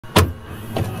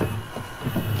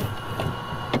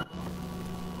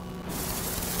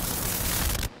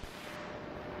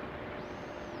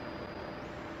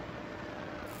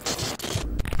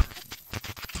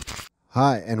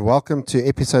Hi, and welcome to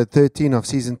episode 13 of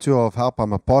season 2 of Help.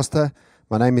 I'm a pastor.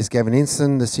 My name is Gavin,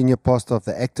 Enslin, the senior pastor of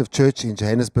the Active Church in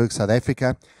Johannesburg, South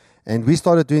Africa. And we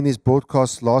started doing these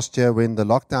broadcasts last year when the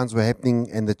lockdowns were happening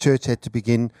and the church had to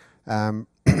begin,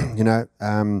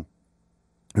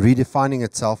 redefining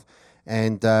itself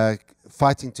and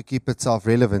fighting to keep itself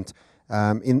relevant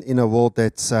in a world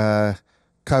that's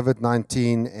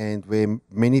COVID-19 and where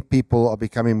many people are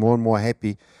becoming more and more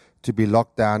happy to be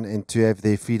locked down and to have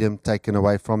their freedom taken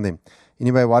away from them.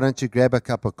 Anyway, why don't you grab a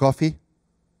cup of coffee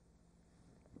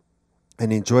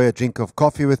and enjoy a drink of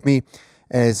coffee with me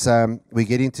as we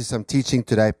get into some teaching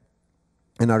today.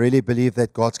 And I really believe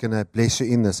that God's going to bless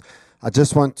you in this. I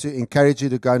just want to encourage you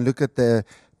to go and look at the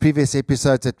previous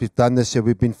episodes that we've done this year.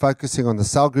 We've been focusing on the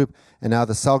cell group and how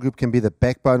the cell group can be the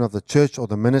backbone of the church or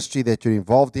the ministry that you're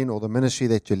involved in or the ministry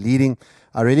that you're leading.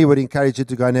 I really would encourage you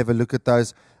to go and have a look at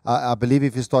those. I believe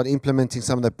if you start implementing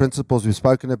some of the principles we've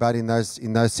spoken about in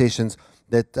those sessions,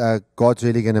 that God's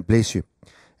really going to bless you.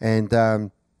 And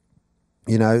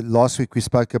last week we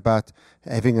spoke about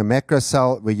having a macro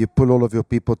cell where you pull all of your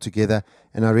people together,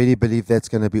 and I really believe that's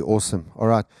going to be awesome. All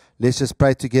right, let's just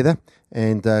pray together,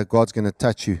 and God's going to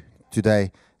touch you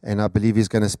today, and I believe He's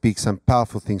going to speak some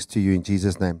powerful things to you in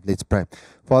Jesus' name. Let's pray.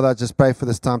 Father, I just pray for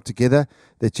this time together,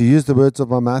 that you use the words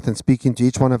of my mouth and speak into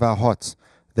each one of our hearts,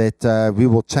 that we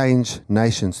will change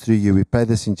nations through you. We pray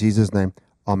this in Jesus' name.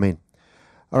 Amen.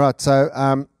 All right, so,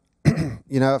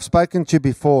 I've spoken to you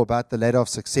before about the ladder of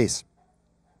success.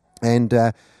 And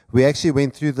we actually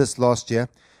went through this last year,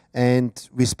 and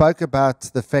we spoke about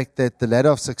the fact that the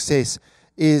ladder of success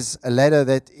is a ladder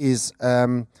that is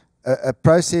a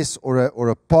process or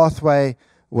a pathway,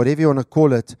 whatever you want to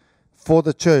call it, for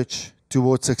the church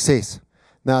towards success.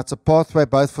 Now, it's a pathway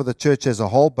both for the church as a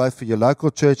whole, both for your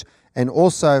local church, and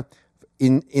also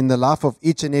in the life of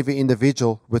each and every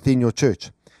individual within your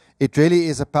church. It really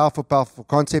is a powerful, powerful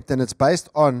concept, and it's based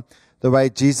on the way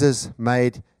Jesus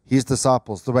made His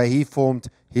disciples, the way He formed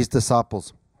His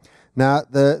disciples. Now,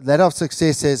 the ladder of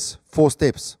success has 4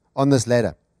 steps on this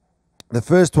ladder. The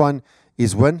first one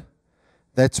is win.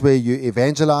 That's where you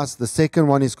evangelize. The second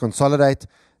one is consolidate.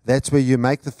 That's where you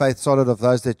make the faith solid of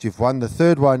those that you've won. The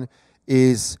third one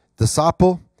is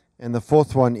disciple. And the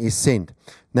fourth one is send.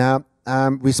 Now,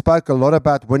 we spoke a lot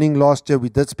about winning last year. We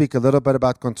did speak a little bit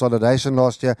about consolidation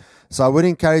last year. So I would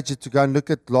encourage you to go and look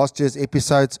at last year's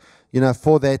episodes.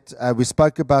 For that, we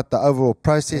spoke about the overall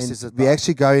process. We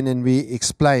actually go in and we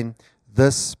explain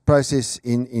this process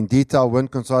in detail: win,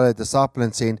 consolidate, disciple,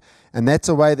 and send. And that's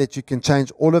a way that you can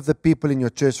change all of the people in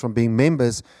your church from being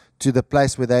members to the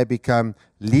place where they become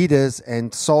leaders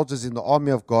and soldiers in the army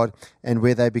of God, and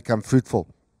where they become fruitful.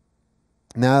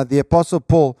 Now, the Apostle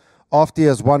Paul, after he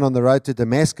has won on the road to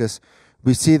Damascus,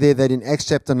 we see there that in Acts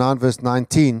chapter 9, verse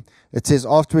 19, it says,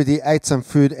 afterward he ate some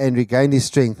food and regained his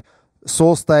strength.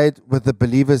 Saul stayed with the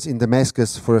believers in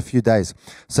Damascus for a few days.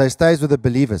 So he stays with the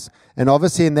believers. And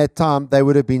obviously in that time, they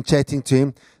would have been chatting to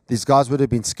him. These guys would have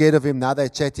been scared of him. Now they're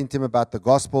chatting to him about the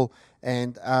gospel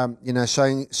and,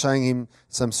 showing him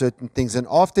some certain things. And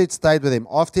after it stayed with him,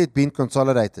 after it had been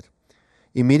consolidated,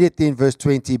 immediately in verse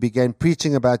 20, he began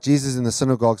preaching about Jesus in the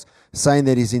synagogues, saying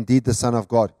that he's indeed the Son of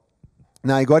God.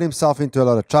 Now, he got himself into a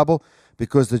lot of trouble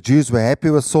because the Jews were happy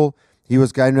with Saul. He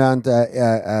was going around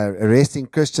arresting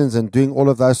Christians and doing all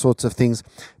of those sorts of things.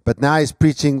 But now he's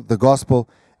preaching the gospel.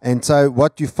 And so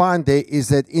what you find there is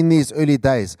that in these early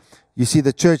days, you see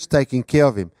the church taking care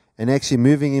of him and actually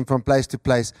moving him from place to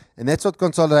place. And that's what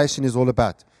consolidation is all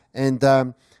about. And,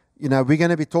 we're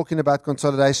going to be talking about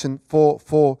consolidation for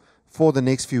the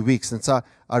next few weeks. And so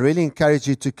I really encourage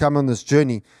you to come on this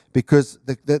journey, because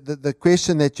the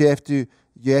question that you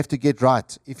have to get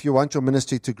right if you want your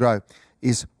ministry to grow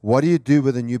is, what do you do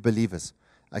with the new believers?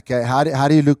 Okay, how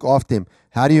do you look after them?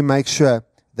 How do you make sure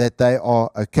that they are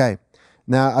okay?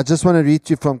 Now, I just want to read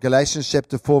to you from Galatians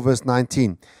chapter 4, verse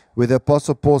 19, where the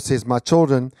Apostle Paul says, my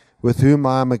children, with whom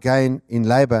I am again in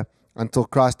labor until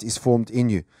Christ is formed in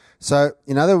you. So,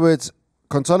 in other words,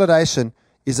 consolidation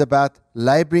is about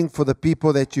laboring for the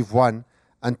people that you've won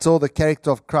until the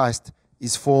character of Christ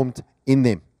is formed in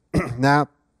them. Now,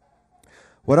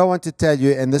 what I want to tell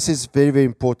you, and this is very, very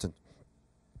important.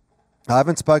 I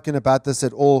haven't spoken about this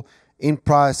at all in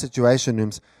prior situation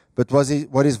rooms, but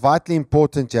what is vitally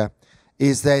important here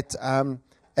is that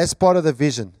as part of the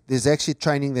vision, there's actually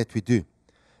training that we do.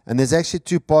 And there's actually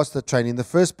 2 parts to the training. The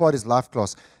first part is life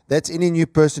class. That's any new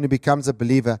person who becomes a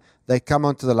believer. They come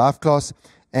onto the life class.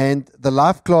 And the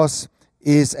life class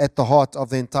is at the heart of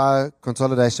the entire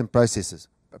consolidation process.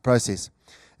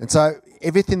 And so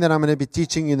everything that I'm going to be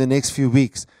teaching you in the next few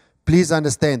weeks please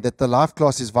understand that the life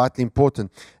class is vitally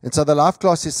important. And so the life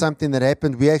class is something that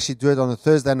happened. We actually do it on a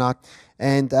Thursday night,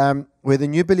 and where the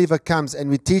new believer comes and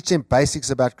we teach them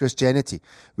basics about Christianity.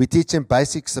 We teach them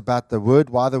basics about the Word,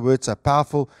 why the Word's so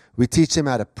powerful. We teach them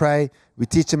how to pray. We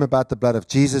teach them about the blood of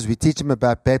Jesus. We teach them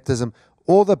about baptism,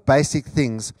 all the basic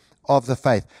things of the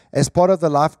faith. As part of the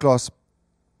life class,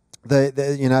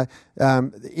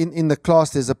 in the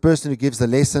class, there's a person who gives the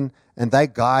lesson, and they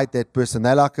guide that person.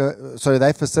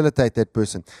 They facilitate that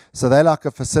person. So they're like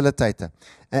a facilitator.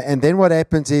 And then what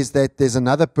happens is that there's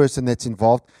another person that's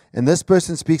involved, and this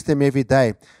person speaks to them every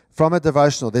day from a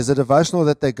devotional. There's a devotional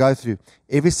that they go through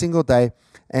every single day,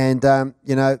 and their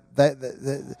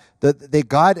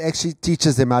guide actually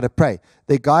teaches them how to pray.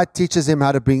 Their guide teaches them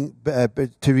how to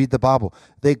read the Bible.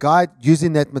 Their guide,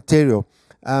 using that material,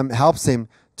 helps them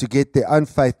to get their own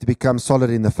faith to become solid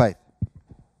in the faith.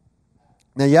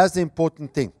 Now, here's the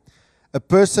important thing. A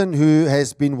person who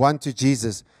has been won to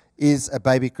Jesus is a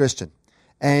baby Christian.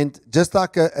 And just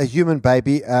like a human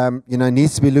baby,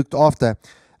 needs to be looked after,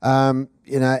 and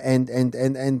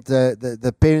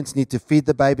the parents need to feed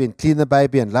the baby and clean the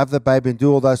baby and love the baby and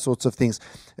do all those sorts of things.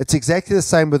 It's exactly the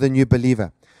same with a new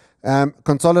believer.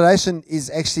 Consolidation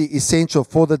is actually essential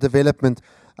for the development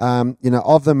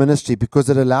of the ministry, because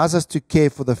it allows us to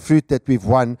care for the fruit that we've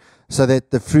won so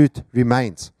that the fruit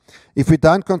remains. If we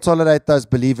don't consolidate those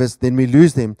believers, then we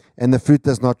lose them and the fruit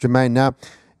does not remain. Now,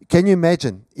 can you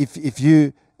imagine if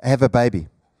you have a baby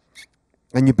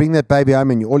and you bring that baby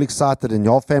home and you're all excited and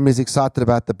your whole family is excited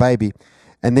about the baby,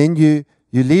 and then you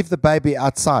leave the baby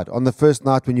outside on the first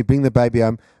night when you bring the baby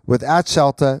home without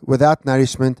shelter, without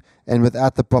nourishment, and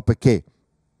without the proper care?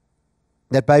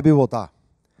 That baby will die.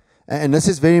 And this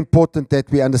is very important that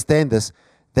we understand this.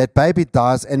 That baby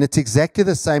dies, and it's exactly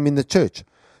the same in the church.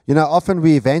 Often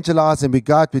we evangelize and we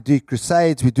go out, we do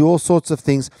crusades, we do all sorts of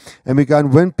things, and we go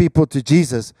and win people to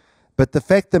Jesus. But the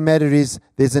fact of the matter is,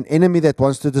 there's an enemy that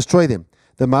wants to destroy them.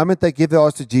 The moment they give their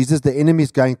hearts to Jesus, the enemy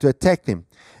is going to attack them.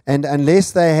 And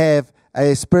unless they have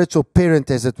a spiritual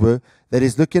parent, as it were, that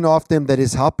is looking after them, that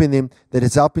is helping them, that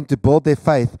is helping to build their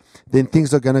faith, then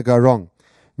things are going to go wrong.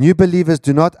 New believers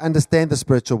do not understand the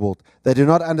spiritual world. They do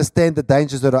not understand the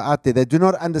dangers that are out there. They do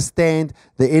not understand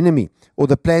the enemy or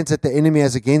the plans that the enemy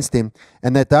has against them,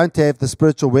 and they don't have the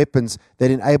spiritual weapons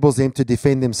that enables them to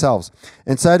defend themselves.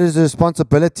 And so it is a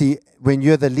responsibility when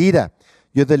you're the leader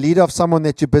of someone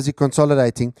that you're busy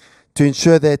consolidating, to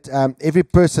ensure that every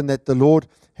person that the Lord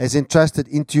has entrusted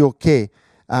into your care,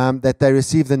 that they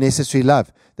receive the necessary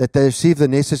love, that they receive the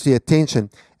necessary attention,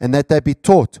 and that they be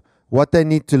taught what they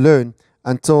need to learn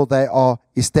until they are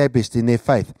established in their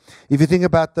faith. If you think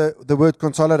about the word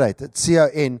consolidate, it's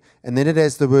C-O-N, and then it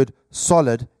has the word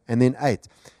solid, and then 8.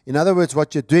 In other words,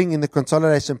 what you're doing in the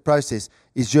consolidation process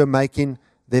is you're making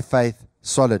their faith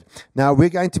solid. Now, we're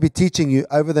going to be teaching you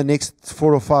over the next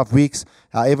 4 or 5 weeks,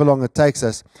 however long it takes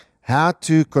us, how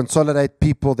to consolidate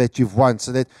people that you've won,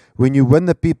 so that when you win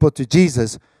the people to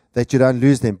Jesus, that you don't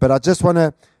lose them. But I just want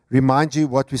to remind you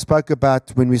what we spoke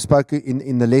about when we spoke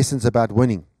in the lessons about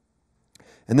winning.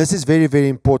 And this is very, very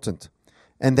important.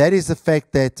 And that is the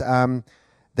fact that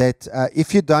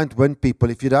if you don't win people,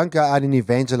 if you don't go out and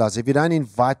evangelize, if you don't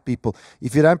invite people,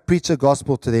 if you don't preach the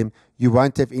gospel to them, you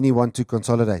won't have anyone to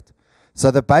consolidate.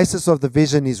 So the basis of the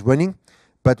vision is winning.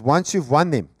 But once you've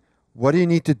won them, what do you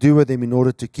need to do with them in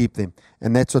order to keep them?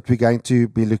 And that's what we're going to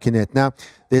be looking at. Now,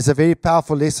 there's a very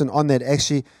powerful lesson on that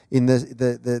actually in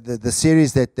the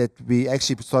series that we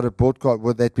actually started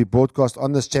that we broadcast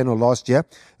on this channel last year.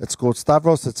 It's called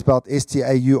Stavros. It's spelled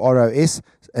S-T-A-U-R-O-S,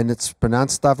 and it's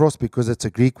pronounced Stavros because it's a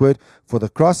Greek word for the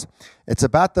cross. It's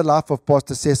about the life of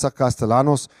Pastor Cesar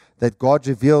Castellanos that God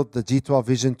revealed the G12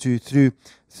 vision to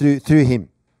through him.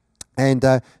 And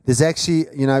there's actually,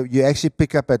 you actually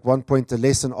pick up at one point a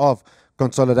lesson of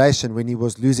consolidation when he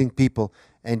was losing people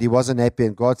and he wasn't happy.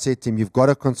 And God said to him, you've got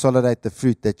to consolidate the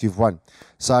fruit that you've won.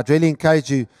 So I'd really encourage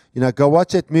you, go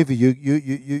watch that movie.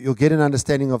 You'll get an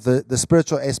understanding of the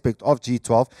spiritual aspect of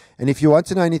G12. And if you want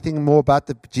to know anything more about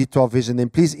the G12 vision, then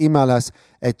please email us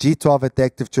at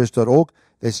g12@theactivechurch.org.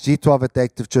 That's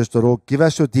g12@theactivechurch.org. Give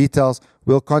us your details.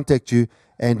 We'll contact you.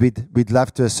 And we'd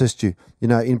love to assist you,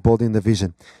 in building the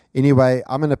vision. Anyway,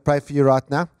 I'm going to pray for you right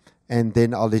now, and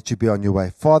then I'll let you be on your way.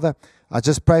 Father, I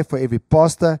just pray for every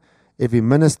pastor, every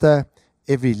minister,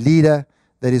 every leader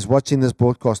that is watching this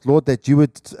broadcast. Lord, that you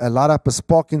would light up a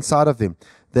spark inside of them,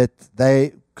 that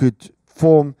they could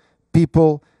form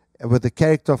people with the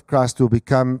character of Christ who will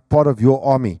become part of your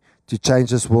army to change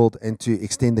this world and to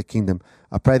extend the kingdom.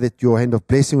 I pray that your hand of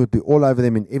blessing would be all over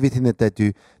them in everything that they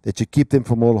do, that you keep them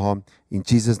from all harm. In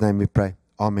Jesus' name we pray.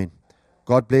 Amen.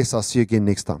 God bless. I'll see you again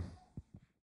next time.